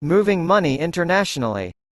Moving money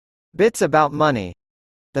internationally. Bits about money.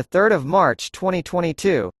 The 3rd of March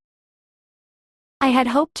 2022. I had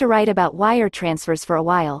hoped to write about wire transfers for a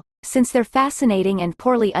while, since they're fascinating and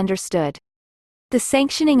poorly understood. The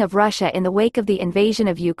sanctioning of Russia in the wake of the invasion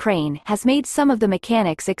of Ukraine has made some of the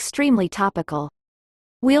mechanics extremely topical.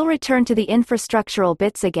 We'll return to the infrastructural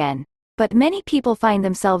bits again, but many people find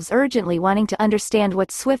themselves urgently wanting to understand what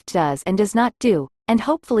SWIFT does and does not do, and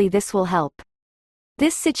hopefully this will help.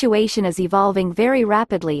 This situation is evolving very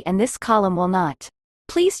rapidly and this column will not.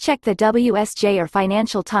 Please check the WSJ or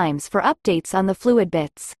Financial Times for updates on the fluid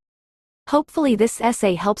bits. Hopefully this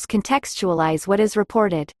essay helps contextualize what is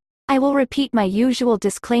reported. I will repeat my usual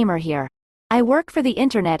disclaimer here. I work for the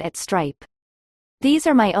internet at Stripe. These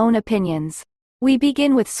are my own opinions. We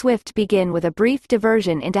begin with SWIFT. Begin with a brief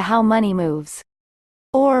diversion into how money moves.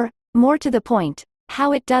 Or, more to the point,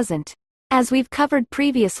 how it doesn't. As we've covered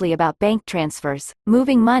previously about bank transfers,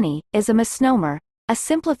 moving money is a misnomer, a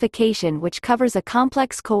simplification which covers a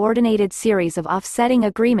complex coordinated series of offsetting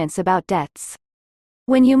agreements about debts.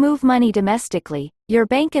 When you move money domestically, your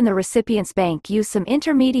bank and the recipient's bank use some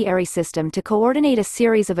intermediary system to coordinate a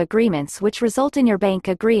series of agreements which result in your bank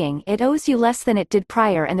agreeing it owes you less than it did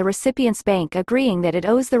prior and the recipient's bank agreeing that it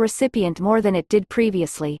owes the recipient more than it did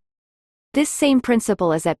previously. This same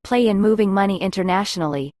principle is at play in moving money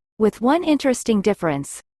internationally, with one interesting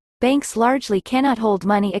difference. Banks largely cannot hold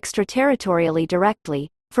money extraterritorially directly,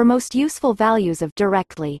 for most useful values of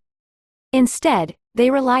directly. Instead,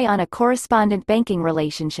 they rely on a correspondent banking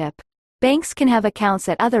relationship. Banks can have accounts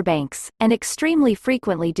at other banks, and extremely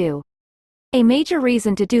frequently do. A major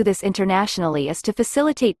reason to do this internationally is to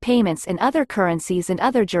facilitate payments in other currencies and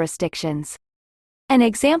other jurisdictions. An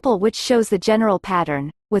example which shows the general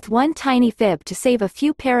pattern, with one tiny fib to save a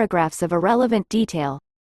few paragraphs of irrelevant detail.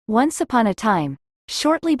 Once upon a time,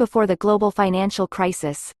 shortly before the global financial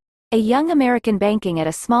crisis, a young American banking at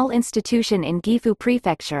a small institution in Gifu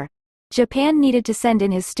Prefecture, Japan needed to send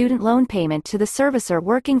in his student loan payment to the servicer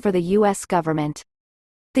working for the U.S. government.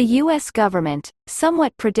 The U.S. government,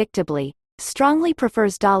 somewhat predictably, strongly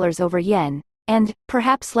prefers dollars over yen, and,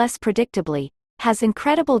 perhaps less predictably, has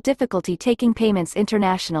incredible difficulty taking payments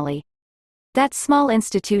internationally. That small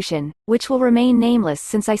institution, which will remain nameless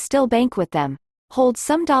since I still bank with them, holds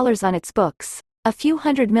some dollars on its books, a few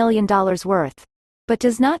 $100 million worth, but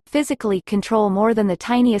does not physically control more than the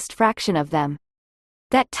tiniest fraction of them.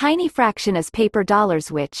 That tiny fraction is paper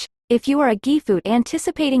dollars which, if you are a Gifu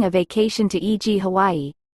anticipating a vacation to e.g.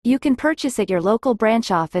 Hawaii, you can purchase at your local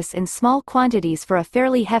branch office in small quantities for a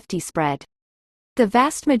fairly hefty spread. The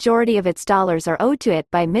vast majority of its dollars are owed to it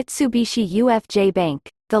by Mitsubishi UFJ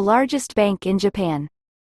Bank, the largest bank in Japan.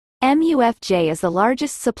 MUFJ is the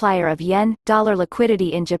largest supplier of yen-dollar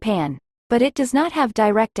liquidity in Japan, but it does not have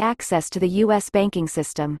direct access to the U.S. banking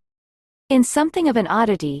system. In something of an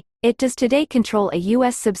oddity, it does today control a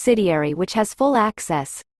U.S. subsidiary which has full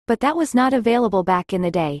access, but that was not available back in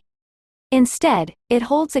the day. Instead, it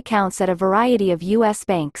holds accounts at a variety of U.S.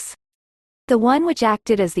 banks. The one which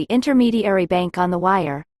acted as the intermediary bank on the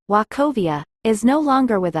wire, Wachovia, is no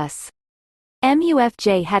longer with us.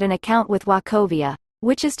 MUFJ had an account with Wachovia,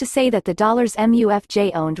 which is to say that the dollars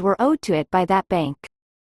MUFJ owned were owed to it by that bank.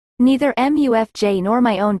 Neither MUFJ nor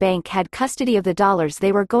my own bank had custody of the dollars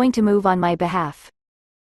they were going to move on my behalf.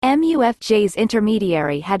 MUFJ's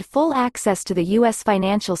intermediary had full access to the U.S.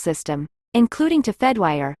 financial system, including to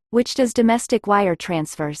Fedwire, which does domestic wire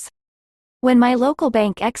transfers. When my local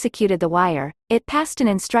bank executed the wire, it passed an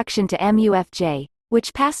instruction to MUFJ,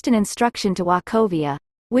 which passed an instruction to Wachovia,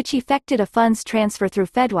 which effected a funds transfer through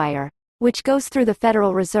Fedwire, which goes through the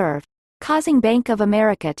Federal Reserve, causing Bank of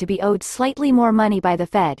America to be owed slightly more money by the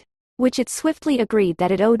Fed, which it swiftly agreed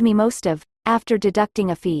that it owed me most of, after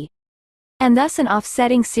deducting a fee. And thus an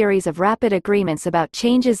offsetting series of rapid agreements about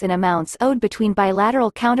changes in amounts owed between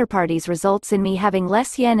bilateral counterparties results in me having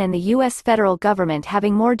less yen and the U.S. federal government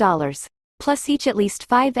having more dollars, plus each at least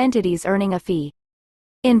 5 entities earning a fee.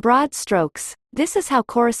 In broad strokes, this is how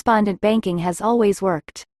correspondent banking has always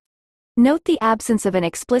worked. Note the absence of an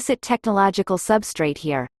explicit technological substrate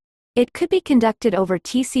here. It could be conducted over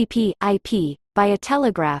TCP/IP, by a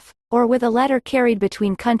telegraph, or with a letter carried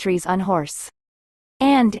between countries on horse.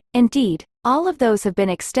 And, indeed, all of those have been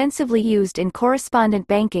extensively used in correspondent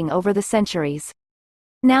banking over the centuries.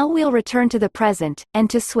 Now we'll return to the present, and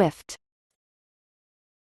to SWIFT.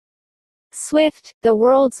 SWIFT, the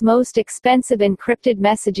world's most expensive encrypted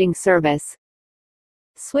messaging service.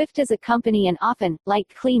 Swift is a company and often, like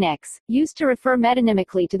Kleenex, used to refer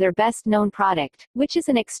metonymically to their best-known product, which is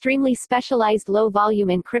an extremely specialized low-volume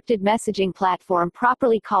encrypted messaging platform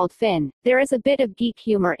properly called FIN. There is a bit of geek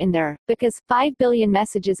humor in there, because 5 billion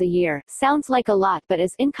messages a year sounds like a lot but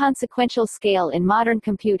is inconsequential scale in modern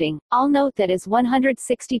computing. I'll note that is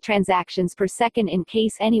 160 transactions per second in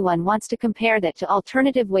case anyone wants to compare that to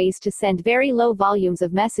alternative ways to send very low volumes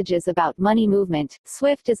of messages about money movement.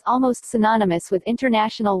 Swift is almost synonymous with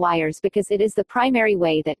international wires because it is the primary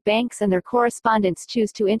way that banks and their correspondents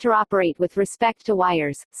choose to interoperate with respect to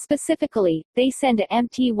wires. Specifically, they send a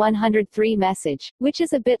MT103 message, which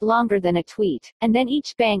is a bit longer than a tweet, and then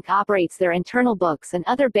each bank operates their internal books and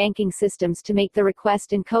other banking systems to make the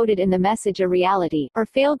request encoded in the message a reality, or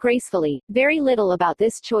fail gracefully. Very little about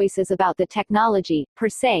this choice is about the technology, per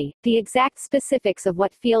se. The exact specifics of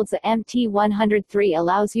what fields a MT103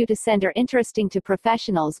 allows you to send are interesting to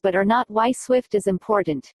professionals but are not why Swift is important.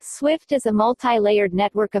 Swift is a multi-layered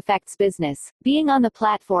network effects business. Being on the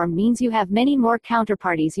platform means you have many more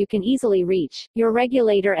counterparties you can easily reach. Your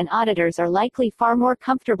regulator and auditors are likely far more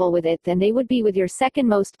comfortable with it than they would be with your second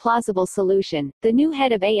most plausible solution. The new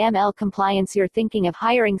head of AML compliance you're thinking of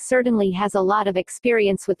hiring certainly has a lot of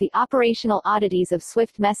experience with the operational oddities of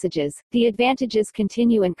Swift messages. The advantages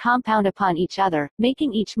continue and compound upon each other,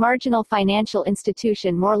 making each marginal financial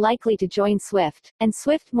institution more likely to join Swift, and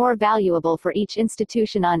Swift more valuable for each institution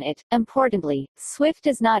on it. Importantly, Swift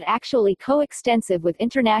is not actually coextensive with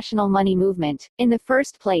international money movement. In the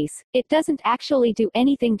first place, it doesn't actually do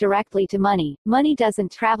anything directly to money. Money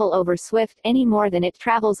doesn't travel over Swift any more than it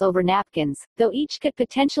travels over napkins, though each could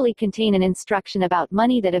potentially contain an instruction about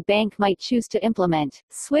money that a bank might choose to implement.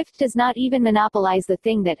 Swift does not even monopolize the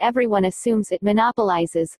thing that everyone assumes it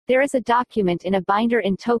monopolizes. There is a document in a binder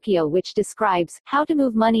in Tokyo which describes how to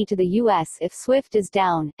move money to the US if Swift is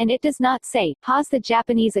down, and it does not say, pause the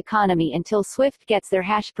Japanese economy until Swift gets their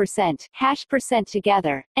 #%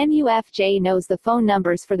 together. MUFJ knows the phone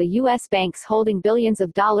numbers for the US banks holding billions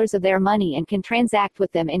of dollars of their money and can transact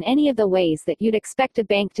with them in any of the ways that you'd expect a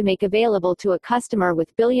bank to make available to a customer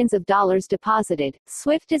with billions of dollars deposited.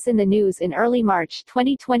 Swift is in the news in early March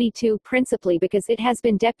 2022 principally because it has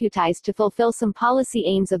been deputized to fulfill some policy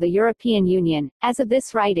aims of the European Union. As of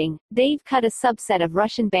this writing, they've cut a subset of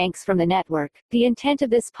Russian banks from the network. The intent of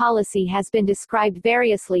this policy has been described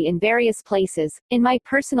variously in various places. In my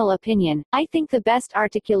personal opinion, I think the best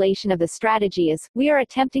articulation of the strategy is, we are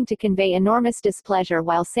attempting to convey enormous displeasure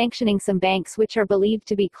while sanctioning some banks which are believed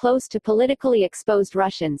to be close to politically exposed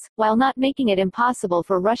Russians, while not making it impossible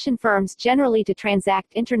for Russian firms generally to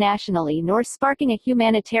transact internationally nor sparking a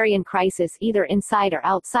humanitarian crisis either inside or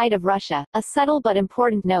outside of Russia. A subtle but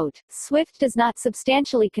important note, Swift does not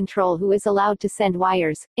substantially control who is allowed to send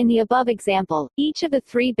wires. In the above example, each of the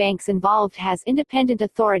three banks involved has independent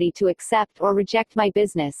authority to accept or reject my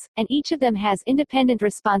business, and each of them has independent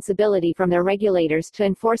responsibility from their regulators to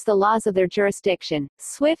enforce the laws of their jurisdiction.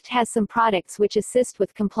 Swift has some products which assist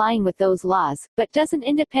with complying with those laws, but doesn't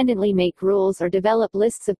independently make rules or develop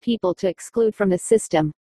lists of people to exclude from the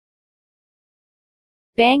system.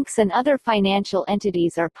 Banks and other financial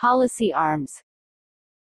entities are policy arms.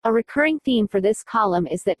 A recurring theme for this column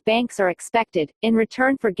is that banks are expected, in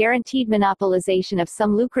return for guaranteed monopolization of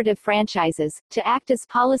some lucrative franchises, to act as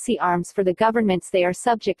policy arms for the governments they are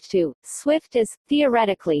subject to. Swift is,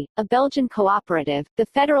 theoretically, a Belgian cooperative. The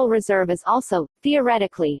Federal Reserve is also,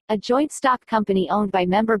 theoretically, a joint stock company owned by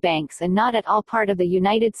member banks and not at all part of the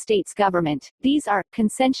United States government. These are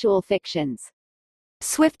consensual fictions.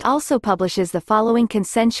 Swift also publishes the following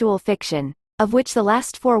consensual fiction, of which the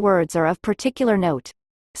last 4 words are of particular note.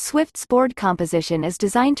 Swift's board composition is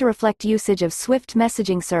designed to reflect usage of Swift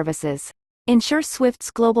messaging services, ensure Swift's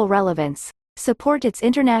global relevance, support its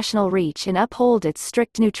international reach and uphold its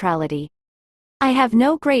strict neutrality. I have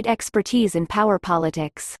no great expertise in power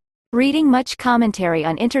politics. Reading much commentary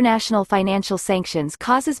on international financial sanctions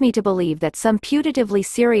causes me to believe that some putatively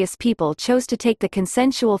serious people chose to take the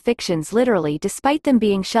consensual fictions literally despite them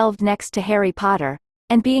being shelved next to Harry Potter,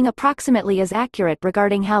 and being approximately as accurate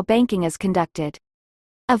regarding how banking is conducted.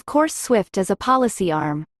 Of course Swift is a policy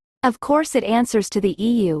arm. Of course it answers to the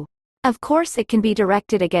EU. Of course it can be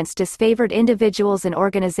directed against disfavored individuals and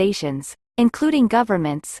organizations, including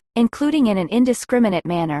governments, including in an indiscriminate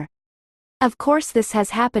manner. Of course this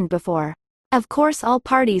has happened before. Of course all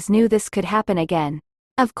parties knew this could happen again.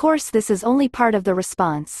 Of course this is only part of the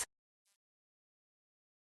response.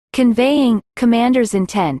 Conveying commander's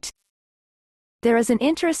intent. There is an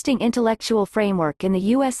interesting intellectual framework in the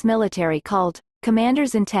U.S. military called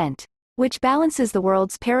commander's intent, which balances the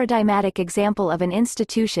world's paradigmatic example of an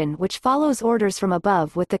institution which follows orders from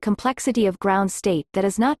above with the complexity of ground state that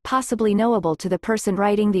is not possibly knowable to the person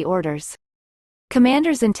writing the orders.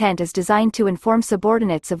 Commander's intent is designed to inform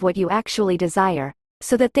subordinates of what you actually desire,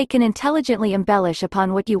 so that they can intelligently embellish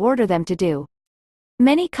upon what you order them to do.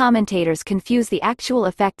 Many commentators confuse the actual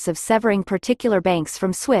effects of severing particular banks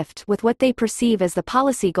from SWIFT with what they perceive as the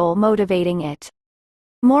policy goal motivating it.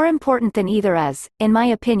 More important than either is, in my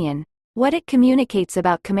opinion, what it communicates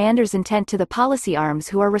about Commander's intent to the policy arms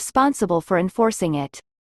who are responsible for enforcing it.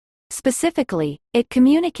 Specifically, it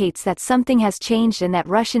communicates that something has changed and that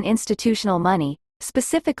Russian institutional money,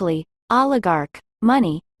 specifically, oligarch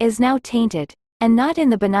money, is now tainted, and not in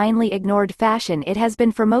the benignly ignored fashion it has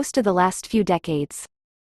been for most of the last few decades.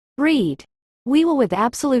 Read. We will with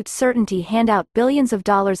absolute certainty hand out billions of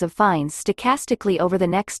dollars of fines stochastically over the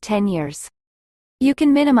next 10 years. You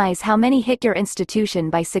can minimize how many hit your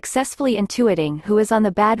institution by successfully intuiting who is on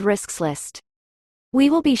the bad risks list. We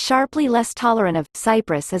will be sharply less tolerant of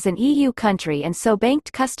Cyprus as an EU country, and so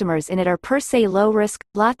banked customers in it are per se low risk.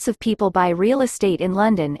 Lots of people buy real estate in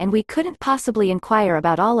London and we couldn't possibly inquire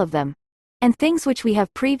about all of them. And things which we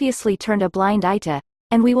have previously turned a blind eye to,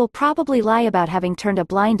 and we will probably lie about having turned a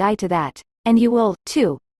blind eye to that, and you will,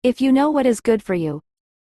 too, if you know what is good for you.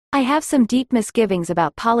 I have some deep misgivings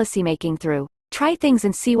about policymaking through try things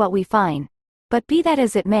and see what we find. But be that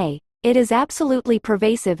as it may, it is absolutely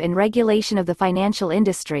pervasive in regulation of the financial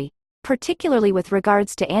industry, particularly with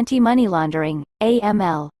regards to anti-money laundering,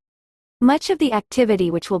 AML. Much of the activity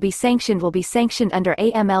which will be sanctioned under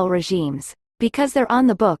AML regimes, because they're on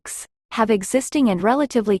the books, have existing and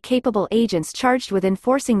relatively capable agents charged with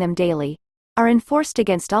enforcing them daily, are enforced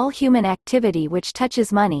against all human activity which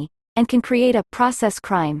touches money, and can create a process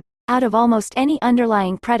crime out of almost any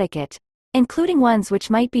underlying predicate, including ones which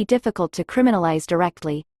might be difficult to criminalize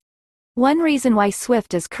directly. One reason why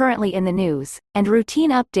SWIFT is currently in the news, and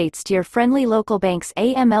routine updates to your friendly local bank's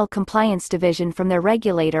AML compliance division from their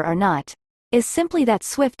regulator are not, is simply that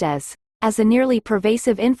SWIFT is, as a nearly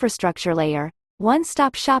pervasive infrastructure layer,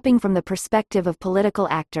 one-stop shopping from the perspective of political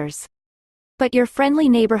actors. But your friendly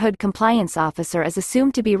neighborhood compliance officer is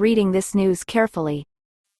assumed to be reading this news carefully.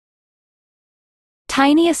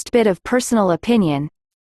 Tiniest bit of personal opinion.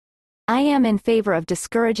 I am in favor of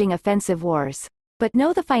discouraging offensive wars, but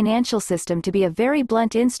know the financial system to be a very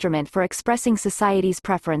blunt instrument for expressing society's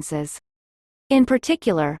preferences. In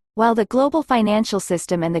particular, while the global financial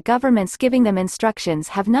system and the governments giving them instructions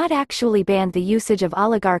have not actually banned the usage of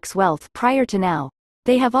oligarchs' wealth prior to now,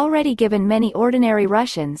 they have already given many ordinary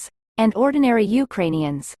Russians, and ordinary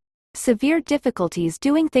Ukrainians, severe difficulties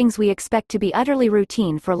doing things we expect to be utterly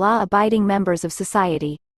routine for law-abiding members of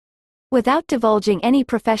society. Without divulging any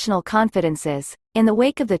professional confidences, in the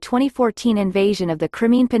wake of the 2014 invasion of the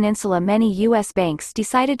Crimean Peninsula, many U.S. banks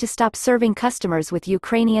decided to stop serving customers with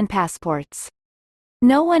Ukrainian passports.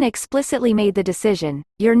 No one explicitly made the decision,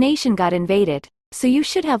 your nation got invaded, so you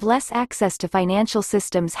should have less access to financial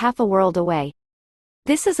systems half a world away.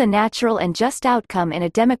 This is a natural and just outcome in a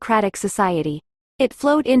democratic society. It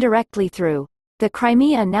flowed indirectly through. The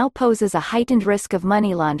Crimea now poses a heightened risk of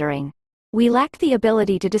money laundering. We lack the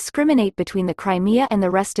ability to discriminate between the Crimea and the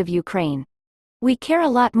rest of Ukraine. We care a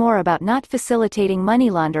lot more about not facilitating money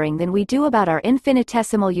laundering than we do about our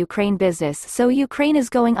infinitesimal Ukraine business, so Ukraine is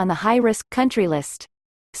going on the high-risk country list.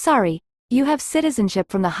 Sorry, you have citizenship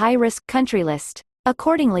from the high-risk country list.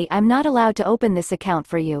 Accordingly, I'm not allowed to open this account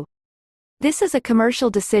for you. This is a commercial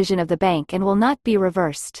decision of the bank and will not be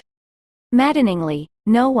reversed. Maddeningly,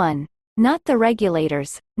 no one, not the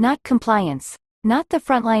regulators, not compliance, not the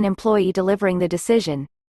frontline employee delivering the decision,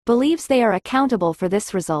 believes they are accountable for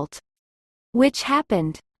this result. Which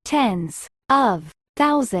happened tens of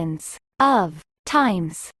thousands of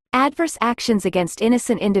times. Adverse actions against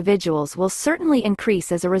innocent individuals will certainly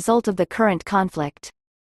increase as a result of the current conflict.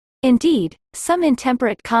 Indeed, some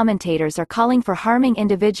intemperate commentators are calling for harming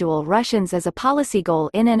individual Russians as a policy goal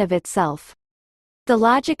in and of itself. The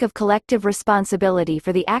logic of collective responsibility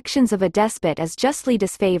for the actions of a despot is justly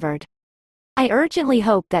disfavored. I urgently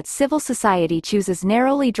hope that civil society chooses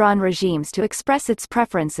narrowly drawn regimes to express its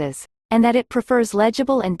preferences, and that it prefers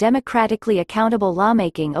legible and democratically accountable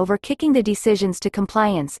lawmaking over kicking the decisions to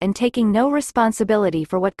compliance and taking no responsibility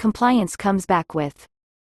for what compliance comes back with.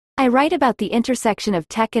 I write about the intersection of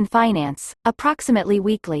tech and finance, approximately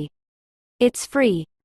weekly. It's free.